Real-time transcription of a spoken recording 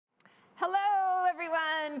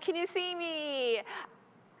Can you see me?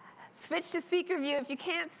 Switch to speaker view if you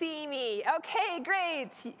can't see me. Okay, great.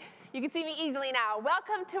 You can see me easily now.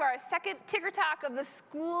 Welcome to our second Ticker Talk of the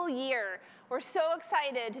school year. We're so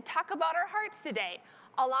excited to talk about our hearts today,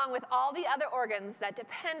 along with all the other organs that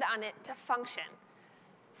depend on it to function.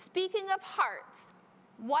 Speaking of hearts,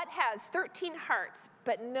 what has 13 hearts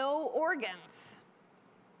but no organs?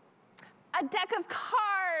 A deck of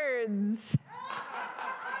cards.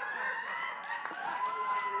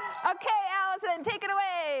 Okay, Allison, take it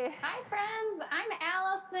away. Hi, friends. I'm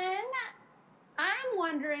Allison. I'm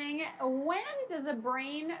wondering, when does a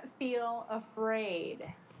brain feel afraid?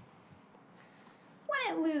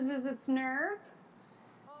 When it loses its nerve.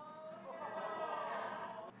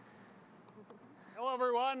 Hello,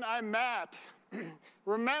 everyone. I'm Matt.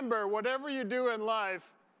 Remember, whatever you do in life,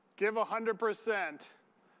 give 100%,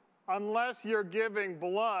 unless you're giving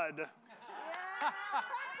blood.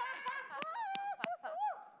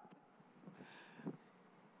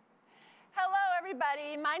 Hello,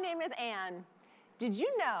 everybody. My name is Anne. Did you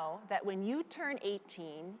know that when you turn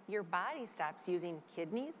 18, your body stops using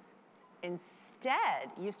kidneys? Instead,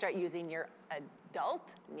 you start using your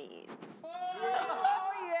adult knees. Oh,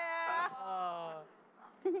 yeah.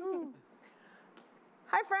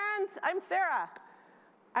 Hi, friends. I'm Sarah.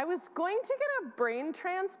 I was going to get a brain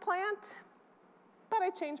transplant, but I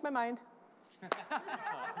changed my mind.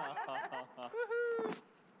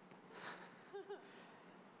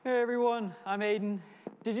 Hey everyone, I'm Aiden.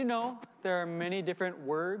 Did you know there are many different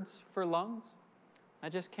words for lungs? I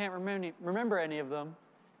just can't remember any of them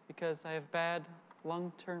because I have bad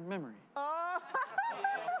long-term memory. Hi,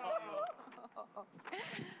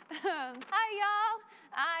 y'all.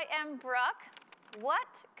 I am Brooke.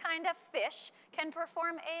 What kind of fish can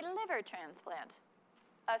perform a liver transplant?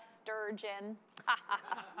 A sturgeon.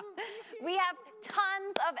 We have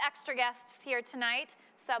tons of extra guests here tonight,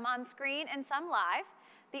 some on screen and some live.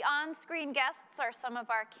 The on-screen guests are some of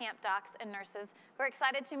our camp docs and nurses who are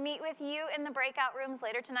excited to meet with you in the breakout rooms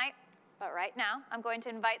later tonight. But right now, I'm going to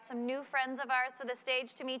invite some new friends of ours to the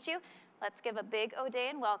stage to meet you. Let's give a big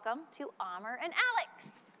Odayin welcome to Amr and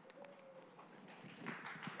Alex.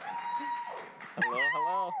 Hello,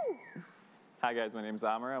 hello. Hi guys, my name's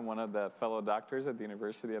Amr. I'm one of the fellow doctors at the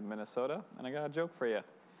University of Minnesota, and I got a joke for you.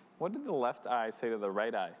 What did the left eye say to the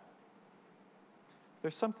right eye?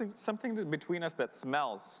 There's something between us that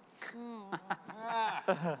smells.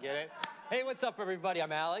 Get it? Hey, what's up, everybody?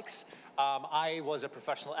 I'm Alex. I was a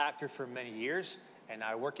professional actor for many years, and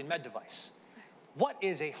I work in med device. What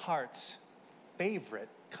is a heart's favorite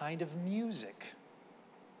kind of music?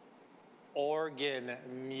 Organ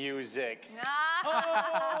music.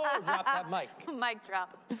 Oh, drop that mic. Mic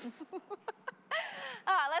drop. Let's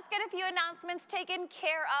get a few announcements taken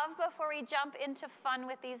care of before we jump into fun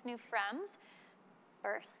with these new friends.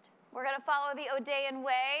 First, we're going to follow the Odayin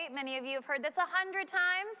way. Many of you have heard this 100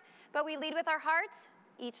 times, but we lead with our hearts.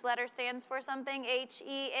 Each letter stands for something,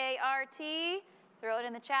 H-E-A-R-T. Throw it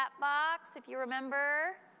in the chat box if you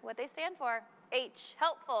remember what they stand for. H,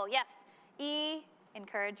 helpful, yes. E,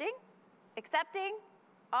 encouraging. Accepting.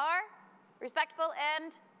 R, respectful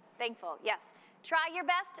and thankful, yes. Try your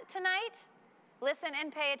best tonight. Listen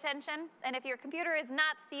and pay attention. And if your computer is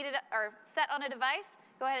not seated or set on a device,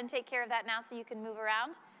 go ahead and take care of that now so you can move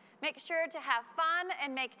around. Make sure to have fun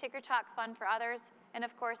and make Ticker Talk fun for others. And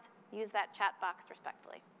of course, use that chat box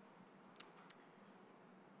respectfully.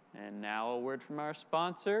 And now a word from our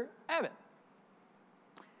sponsor, Abbott.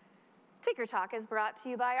 Ticker Talk is brought to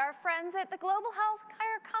you by our friends at the global health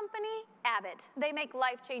care company, Abbott. They make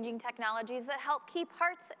life-changing technologies that help keep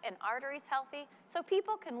hearts and arteries healthy so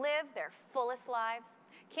people can live their fullest lives.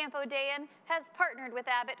 Camp Odayin has partnered with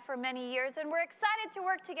Abbott for many years, and we're excited to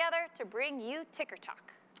work together to bring you Ticker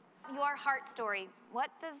Talk. Your heart story,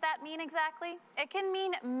 what does that mean exactly? It can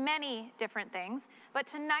mean many different things, but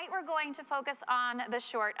tonight we're going to focus on the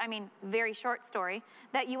very short story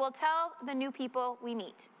that you will tell the new people we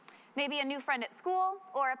meet. Maybe a new friend at school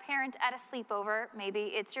or a parent at a sleepover.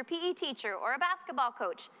 Maybe it's your PE teacher or a basketball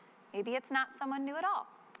coach. Maybe it's not someone new at all.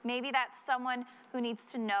 Maybe that's someone who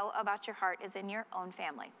needs to know about your heart is in your own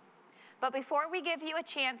family. But before we give you a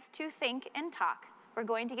chance to think and talk, we're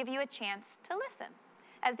going to give you a chance to listen.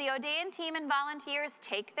 As the Odayin team and volunteers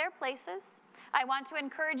take their places, I want to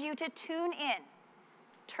encourage you to tune in,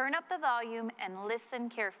 turn up the volume, and listen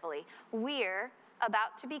carefully. We're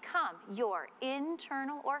about to become your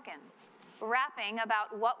internal organs, rapping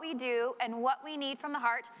about what we do and what we need from the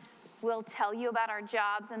heart. We'll tell you about our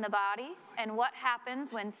jobs in the body and what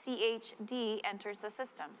happens when CHD enters the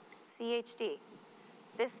system. CHD.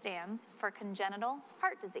 This stands for congenital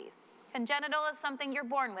heart disease. Congenital is something you're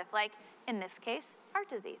born with, like, in this case, heart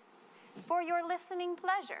disease. For your listening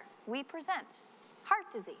pleasure, we present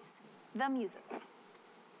Heart Disease, the musical.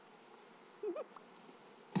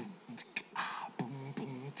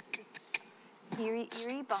 Eerie,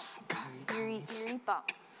 eerie bump, eerie, eerie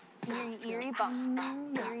bump, eerie, eerie bump,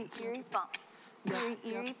 eerie, eerie bump, eerie,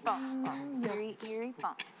 eerie bump, eerie, eerie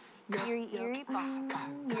bump. Eerie, eerie bump,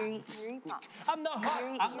 eerie, eerie bump. I'm the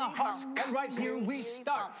heart, and right here we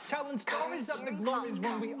start telling stories of the glories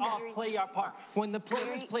when we all play our part. When the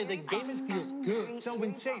players play the game, it feels good, so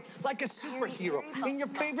insane, like a superhero in your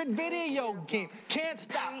favorite video game. Can't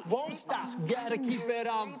stop, won't stop, gotta keep it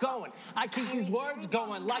all going. I keep these words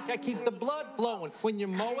going like I keep the blood flowing. When you're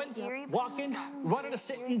mowing, walking, running or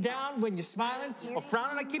sitting down, when you're smiling or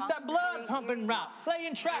frowning, I keep that blood pumping round.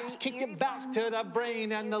 Laying tracks, kick it back to the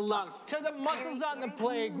brain and the lungs, to the muscles on the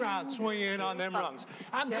playground, swinging on them rungs.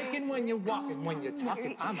 I'm thinking when you're walking, when you're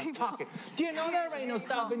talking, I'm a talking. Do you know there ain't no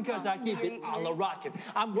stopping, cause I keep it all a rocking.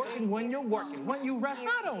 I'm working when you're working. When you rest,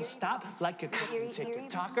 I don't stop. Like a ticket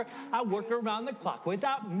talker, I work around the clock.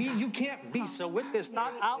 Without me, you can't be. So with this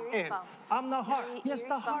thought, I'll end. I'm the heart, yes,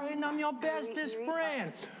 the heart, and I'm your bestest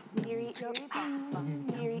friend. Eerie, eerie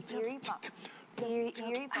bump, eerie, eerie bump, eerie,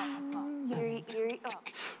 eerie bump, eerie, eerie bump.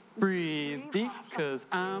 Breathe deep, cause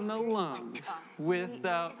I'm the lungs.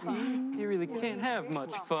 Without me, you really can't have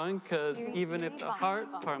much fun, cause even if the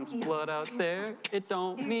heart pumps blood out there, it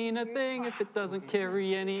don't mean a thing if it doesn't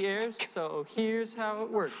carry any air. So here's how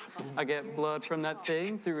it works. I get blood from that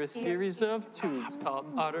thing through a series of tubes called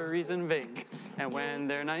arteries and veins. And when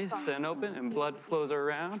they're nice and open and blood flows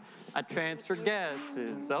around, I transfer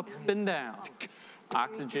gases up and down.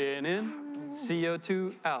 Oxygen in,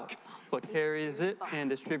 CO2 out. What carries it and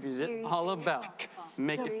distributes it all about.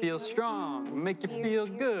 Make you feel strong, make you feel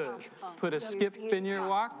good. Put a skip in your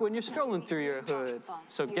walk when you're strolling through your hood.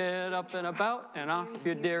 So get up and about and off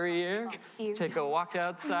your derriere. Take a walk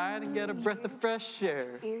outside and get a breath of fresh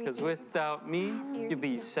air. Cause without me, you'll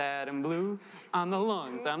be sad and blue. I'm the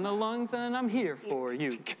lungs, and I'm here for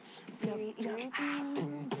you. Eerie, eerie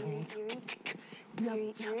bump, eerie, eerie bump,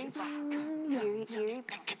 eerie, eerie bump, eerie, eerie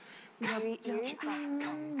bump. Eerie, eerie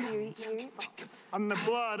bump, eerie, eerie bump. I'm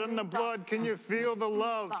the blood, can you feel the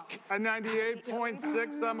love? At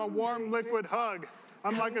 98.6, I'm a warm liquid hug.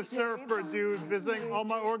 I'm like a surfer, dude, visiting all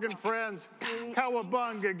my organ friends.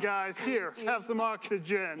 Cowabunga, guys, here, have some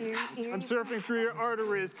oxygen. I'm surfing through your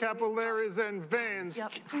arteries, capillaries, and veins.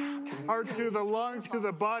 Heart to the lungs, to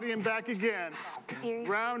the body, and back again.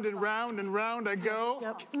 Round and round and round I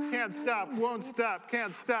go. Can't stop, won't stop,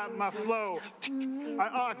 can't stop my flow.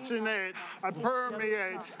 I oxygenate, I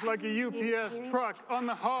permeate like a UPS truck on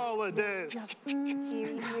the holidays.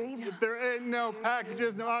 If there ain't no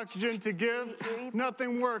packages, no oxygen to give,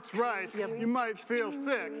 nothing works right. You might feel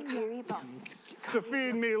sick. So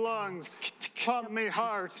feed me lungs, pump me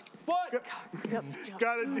heart. What?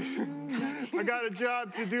 I got a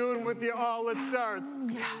job to do, and with you all it starts.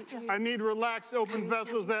 I need relaxed, open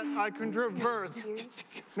vessels that I can traverse.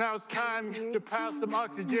 Now it's time to pass some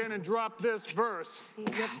oxygen and drop this verse.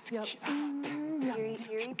 Eerie,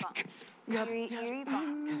 eerie bump, eerie, eerie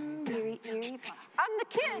bump, eerie, eerie bump. I'm the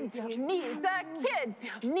kid, knees, the kid,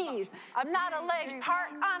 knees. I'm not a leg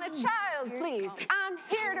part on a child, please. I'm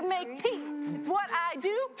here to make pee. It's what I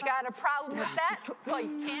do. Got a problem with that? Well,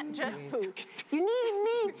 you can't just poo. You need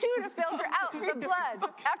me too to filter out the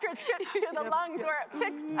blood. After it's shipped to the lungs where it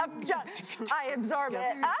picks up junk, I absorb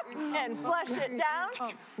it up and flush it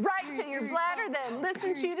down right to your bladder, then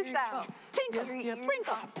listen to the sound. Tinkle,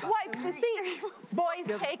 sprinkle, wipe the seat. Boys,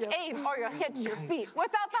 take aim or you'll hit your feet.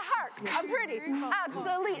 Without the heart, I'm pretty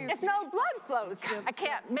obsolete. If no blood flows, I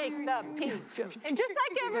can't make the pee. And just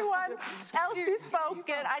like everyone else who spoke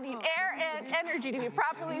it, I need air and energy to be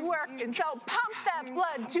properly working. So pump that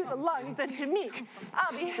blood to the lungs and to me.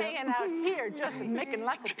 I'll be hanging out here just making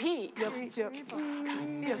lots of pee.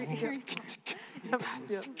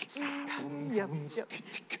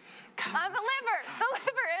 I'm the liver,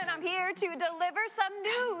 and I'm here to deliver some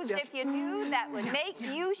news. If you knew, that would make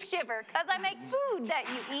you shiver. Cause I make food that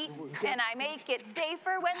you eat, and I make it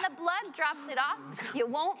safer. When the blood drops it off, you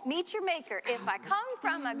won't meet your maker. If I come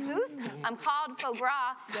from a goose, I'm called foie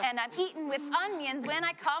gras, and I'm eaten with onions when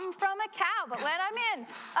I come from a cow. But when I'm in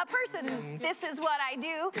a person, this is what I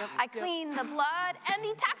do. I clean the blood and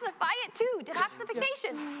detoxify it too.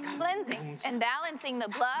 Detoxification, cleansing, and balancing the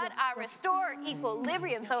blood. I restore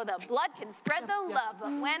equilibrium so the blood can spread the love.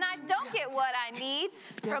 But when I don't get what I need, need.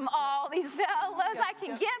 From all these fellas, I can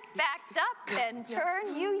get backed up and turn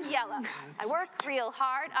you yellow. I work real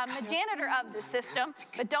hard. I'm the janitor of the system.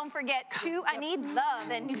 But don't forget, too, I need love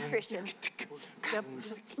and nutrition.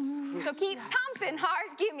 So keep pumping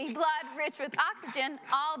hard. Give me blood rich with oxygen.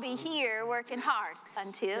 I'll be here working hard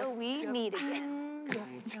until we meet again.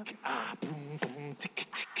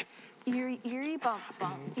 Eerie, eerie, bump,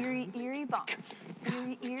 bump. Eerie, eerie, bump.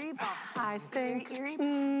 Eerie, eerie, bump. I think, Eerie,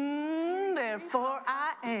 eerie, therefore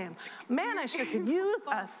I am. Man, I sure could use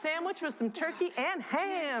a sandwich with some turkey and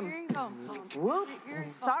ham. eerie, bump, bump.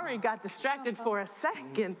 Whoops, sorry, got distracted for a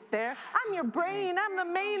second there. I'm your brain, I'm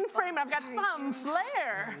the mainframe, I've got some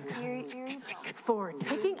flair. Eerie, eerie, bump. For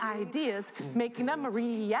taking ideas, making them a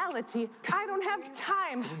reality, I don't have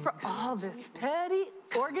time for all this petty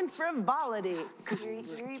organ frivolity. Eerie,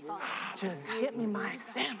 eerie, bump. Just get me my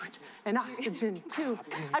sandwich and oxygen too.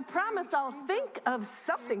 I promise I'll think of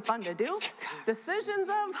something fun to do. Decisions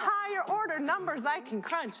of higher order numbers I can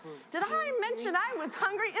crunch. Did I mention I was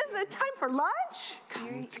hungry? Is it time for lunch?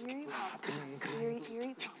 Eerie, eerie, bump. Eerie, eerie,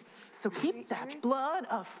 bump. So keep that blood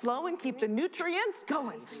a-flowing, keep the nutrients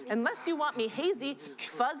going. Unless you want me hazy,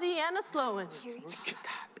 fuzzy, and a-slowing.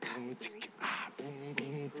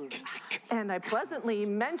 And I pleasantly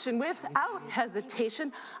mention without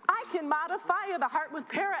hesitation, I can modify the heart with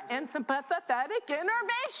para and sympathetic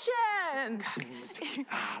innervation.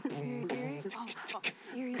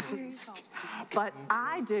 But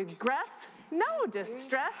I digress, no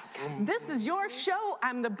distress. This is your show,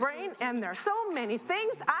 I'm the brain, and there's so many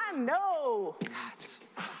things I know.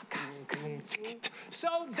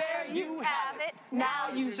 So there you have it. Now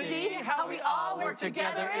you see how we all work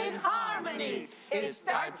together in harmony. It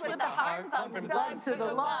starts with the heart pumping blood to the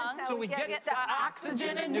lungs, so we get the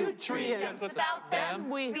oxygen and nutrients. Without them,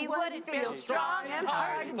 we wouldn't feel strong and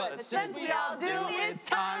hardy. But since we all do, it's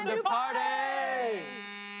time to party.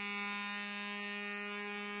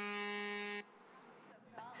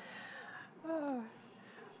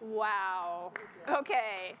 Wow.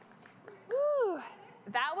 Okay. Whew.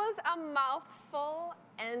 That was a mouthful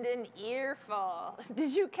and an earful.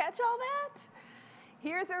 Did you catch all that?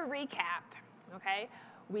 Here's a recap, okay?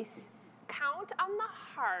 We count on the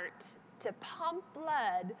heart to pump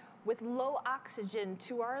blood with low oxygen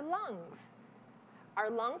to our lungs. Our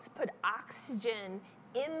lungs put oxygen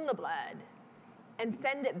in the blood and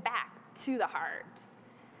send it back to the heart.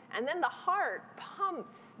 And then the heart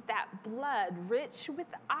pumps that blood rich with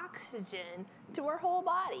oxygen to our whole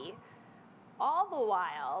body. All the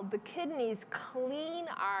while, the kidneys clean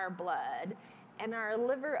our blood and our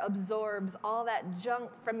liver absorbs all that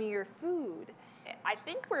junk from your food. I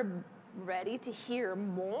think we're ready to hear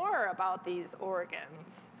more about these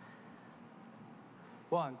organs.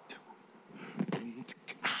 1, 2.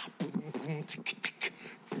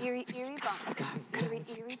 Eerie, eerie, bump. Eerie,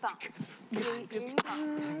 eerie, bump. Eerie, eerie,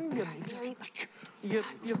 bump.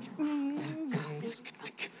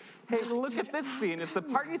 Hey, look at this scene. It's a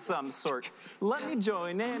party some sort. Let me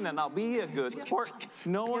join in and I'll be a good sport.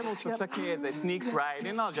 No one will suspect me as I sneak right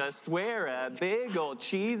in. I'll just wear a big old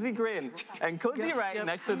cheesy grin and cozy right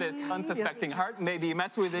next to this unsuspecting heart. Maybe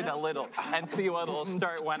mess with it a little and see what'll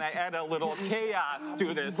start when I add a little chaos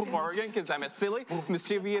to this organ, because I'm a silly,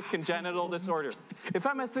 mischievous congenital disorder. If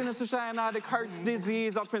I'm a sinister cyanotic heart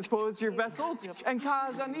disease, I'll transpose your vessels and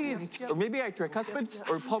cause unease. Or maybe I tricuspid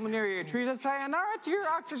or pulmonary atresia sayonara to your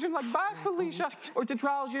oxygen like bye Felicia, or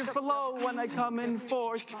tetralogy flow when I come in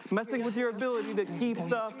force, messing with your ability to keep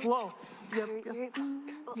the flow.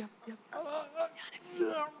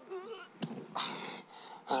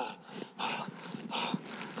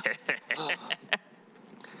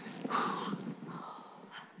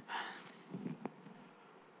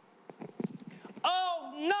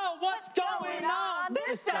 Oh no, what's going on?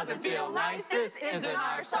 This doesn't feel nice, this isn't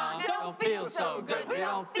our song. Don't feel so good, we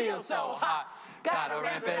don't feel so hot. Gotta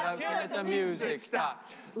ramp it up, can't let the music stop.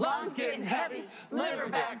 Lungs getting heavy, liver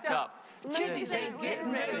backed up. Kidneys ain't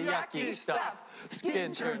getting rid of yucky stuff.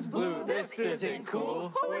 Skin turns blue, this isn't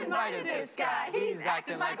cool. Who invited this guy? He's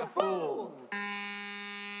acting like a fool.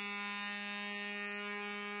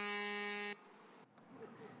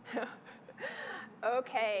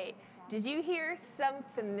 Okay, did you hear some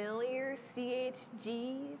familiar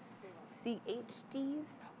CHDs,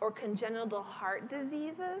 or congenital heart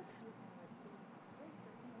diseases?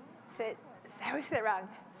 I always say that wrong.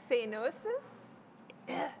 Cyanosis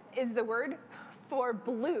is the word for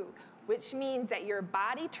blue, which means that your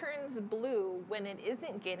body turns blue when it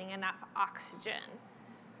isn't getting enough oxygen.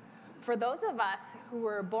 For those of us who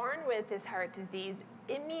were born with this heart disease,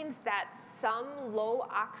 it means that some low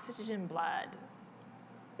oxygen blood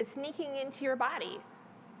is sneaking into your body.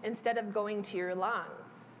 instead of going to your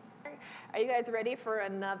lungs. Are you guys ready for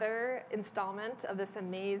another installment of this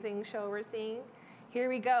amazing show we're seeing? Here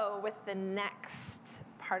we go with the next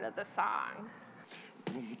part of the song.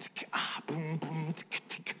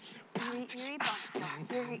 Eerie, eerie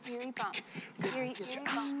bump, eerie, eerie bump, eerie,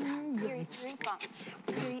 eerie bump, eerie, eerie bump, eerie, eerie bump,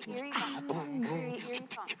 eerie, eerie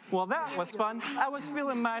bump. Well, that was fun. I was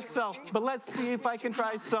feeling myself, but let's see if I can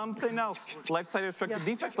try something else. Left-side obstructive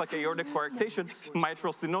defects like aortic coarctation,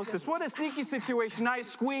 mitral stenosis. What a sneaky situation. I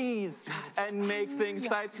squeeze and make things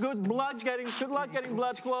tight. Good luck getting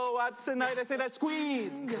blood flow out tonight. I said I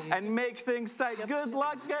squeeze and make things tight. Good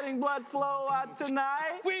luck getting blood flow out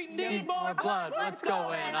tonight. We need more blood. What's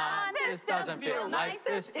going on? This doesn't feel nice.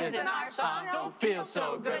 This isn't our song. Don't feel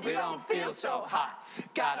so good. We don't feel so hot.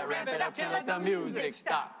 Gotta ramp it up. Can't let the music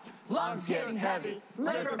stop. Lungs getting heavy.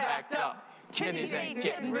 Liver backed up. Kidneys ain't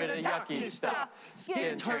getting rid of yucky stuff.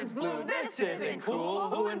 Skin turns blue. This isn't cool.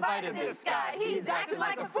 Who invited this guy? He's acting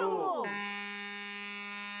like a fool.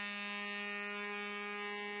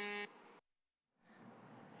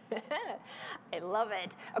 I love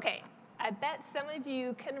it. Okay, I bet some of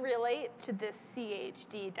you can relate to this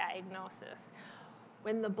CHD diagnosis.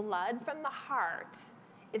 When the blood from the heart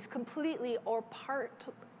is completely or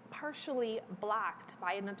partially blocked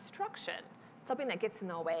by an obstruction, something that gets in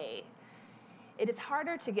the way, it is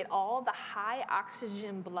harder to get all the high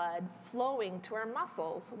oxygen blood flowing to our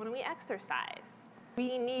muscles when we exercise.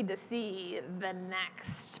 We need to see the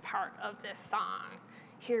next part of this song.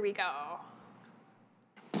 Here we go.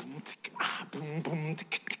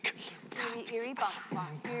 Eerie, eerie bump,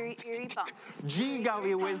 eerie, eerie bump. Gee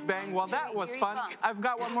golly whiz bang, well that was fun. I've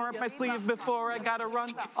got one more up my sleeve before I gotta run.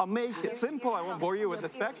 I'll make it simple, I won't bore you with the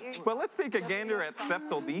specs. But let's take a gander at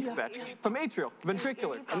septal defects. From atrial,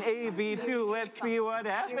 ventricular, and AV2, let's see what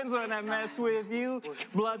happens when I mess with you.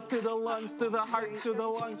 Blood to the lungs, to the heart, to the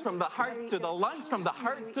lungs, from the heart to the lungs, from the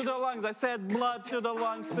heart to the lungs. I said blood to the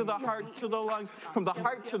lungs, to the heart, to the lungs, from the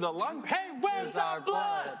heart to the lungs. Hey, where's our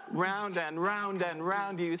blood? Round and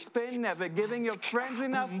round you spin, never giving your friends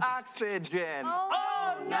enough oxygen.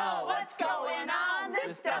 Oh no, what's going on?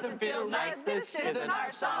 This doesn't feel nice. This isn't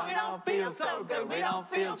our song. We don't feel so good. We don't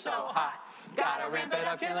feel so hot. Gotta ramp it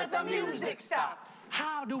up. Can't let the music stop.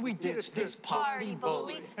 How do we ditch this party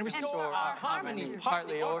bully and restore our harmony,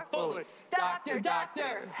 partly or fully? Doctor,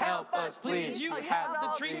 doctor, help us please. You have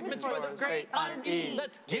the treatments for this great unease.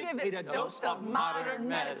 Let's give it a dose of modern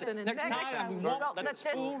medicine. Next time we won't let it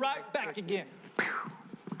spool right back again.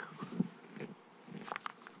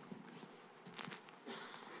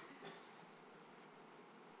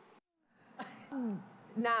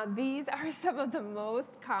 Now, these are some of the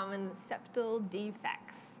most common septal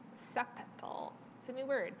defects. Septal, it's a new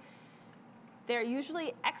word. They're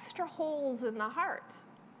usually extra holes in the heart,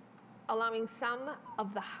 allowing some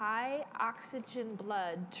of the high oxygen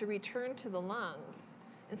blood to return to the lungs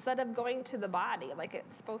instead of going to the body like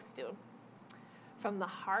it's supposed to. From the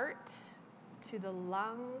heart to the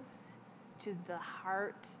lungs, to the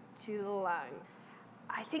heart to the lung.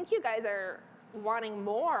 I think you guys are wanting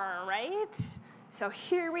more, right? So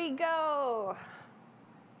here we go.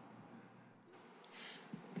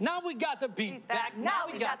 Now we got the beat back, now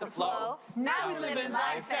we got the flow. Now we living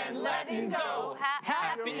life and letting go.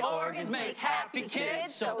 Happy organs make happy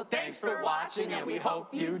kids, so thanks for watching and we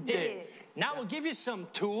hope you did. Now we'll give you some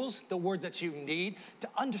tools, the words that you need to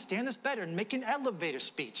understand this better and make an elevator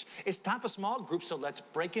speech. It's time for small groups, so let's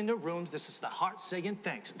break into rooms. This is the heart saying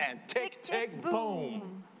thanks, and tick, tick,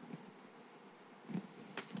 boom.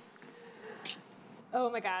 Oh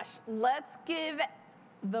my gosh, let's give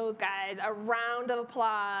those guys a round of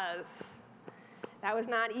applause. That was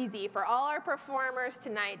not easy for all our performers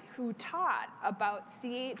tonight who taught about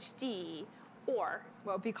CHD, or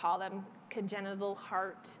what we call them, congenital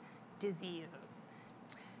heart diseases.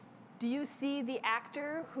 Do you see the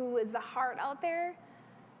actor who is the heart out there?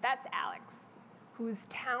 That's Alex, whose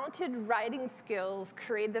talented writing skills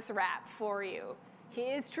created this rap for you. He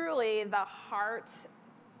is truly the heart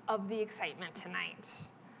of the excitement tonight.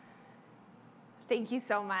 Thank you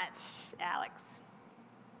so much, Alex.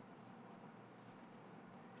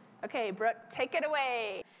 Okay, Brooke, take it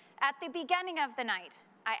away. At the beginning of the night,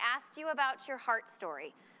 I asked you about your heart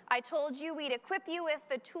story. I told you we'd equip you with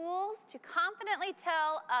the tools to confidently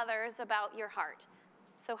tell others about your heart.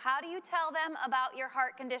 So how do you tell them about your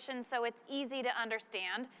heart condition so it's easy to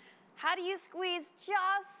understand? How do you squeeze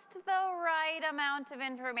just the right amount of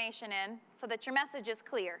information in so that your message is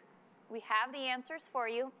clear? We have the answers for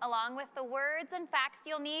you, along with the words and facts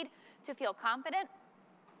you'll need to feel confident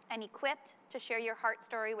and equipped to share your heart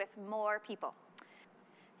story with more people.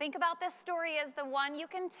 Think about this story as the one you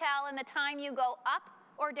can tell in the time you go up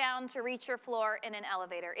or down to reach your floor in an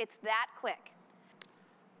elevator. It's that quick.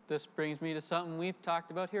 This brings me to something we've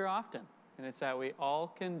talked about here often, and it's that we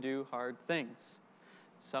all can do hard things.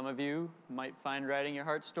 Some of you might find writing your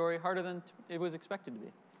heart story harder than it was expected to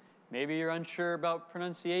be. Maybe you're unsure about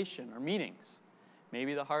pronunciation or meanings.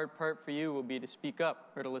 Maybe the hard part for you will be to speak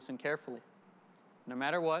up or to listen carefully. No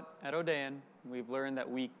matter what, at Odayin, we've learned that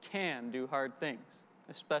we can do hard things,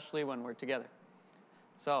 especially when we're together.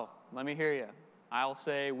 So, let me hear you. I'll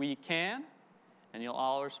say, we can, and you'll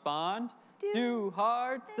all respond, do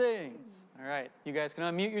hard things. All right, you guys can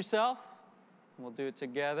unmute yourself, and we'll do it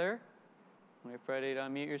together. Wait, ready to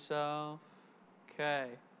unmute yourself. Okay,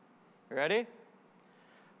 you ready?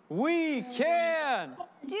 We can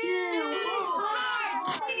Do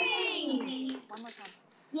hard things. One more time.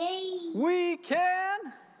 Yay! We can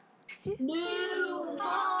Do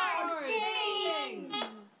hard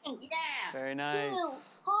things! Yeah! Very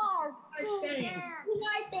nice. Hard things!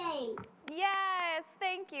 Hard things! Yes,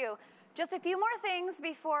 thank you. Just a few more things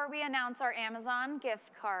before we announce our Amazon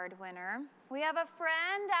gift card winner. We have a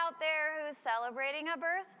friend out there who's celebrating a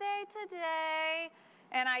birthday today,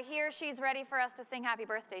 and I hear she's ready for us to sing happy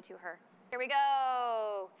birthday to her. Here we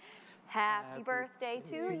go. Happy birthday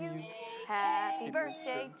to you. Happy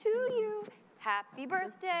birthday to you. Happy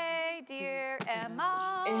birthday, dear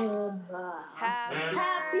Emma. Happy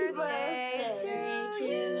birthday to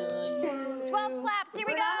you. 12 claps, here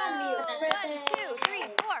we go. 1, 2, 3,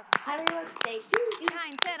 4. Happy birthday.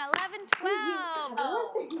 9, 10, 11,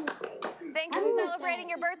 12. Thanks for celebrating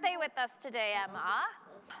your birthday with us today, Emma.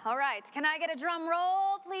 All right, can I get a drum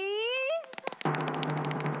roll, please?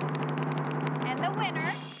 And the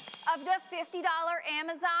winner of the $50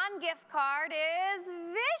 Amazon gift card is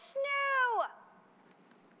Vishnu.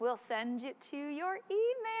 We'll send it to your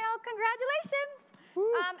email. Congratulations.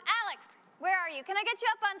 Alex, where are you? Can I get you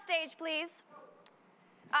up on stage, please?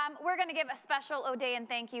 We're going to give a special Odayin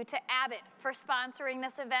thank you to Abbott for sponsoring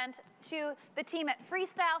this event, to the team at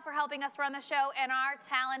Freestyle for helping us run the show, and our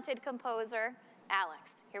talented composer,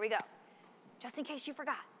 Alex. Here we go. Just in case you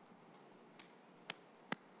forgot.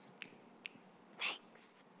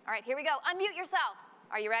 Thanks. All right, here we go. Unmute yourself.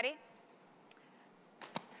 Are you ready?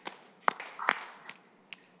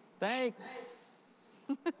 Thanks.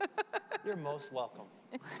 You're most welcome.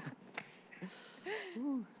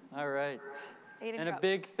 All right. Aiden And a Crow.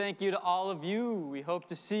 big thank you to all of you. We hope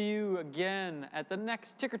to see you again at the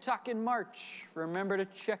next Ticker Talk in March. Remember to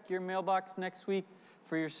check your mailbox next week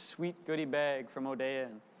for your sweet goodie bag from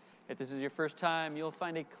Odayin. If this is your first time, you'll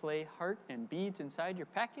find a clay heart and beads inside your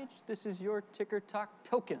package. This is your Ticker Talk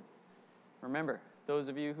token. Remember, those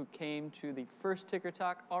of you who came to the first Ticker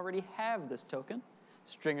Talk already have this token.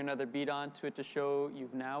 String another bead onto it to show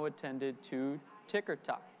you've now attended 2 Ticker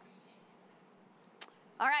Talks.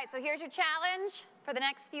 All right, so here's your challenge for the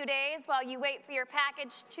next few days while you wait for your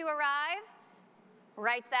package to arrive.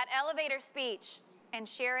 Write that elevator speech and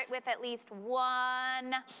share it with at least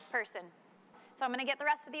one person. So I'm going to get the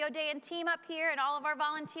rest of the Odayin team up here and all of our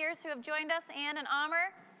volunteers who have joined us, Ann and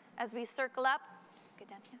Amr, as we circle up. Get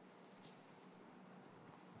down here.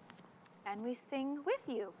 And we sing with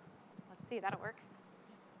you. Let's see, that'll work.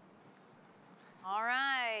 All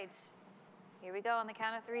right. Here we go on the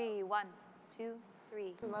count of 3. 1, 2,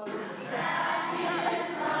 3.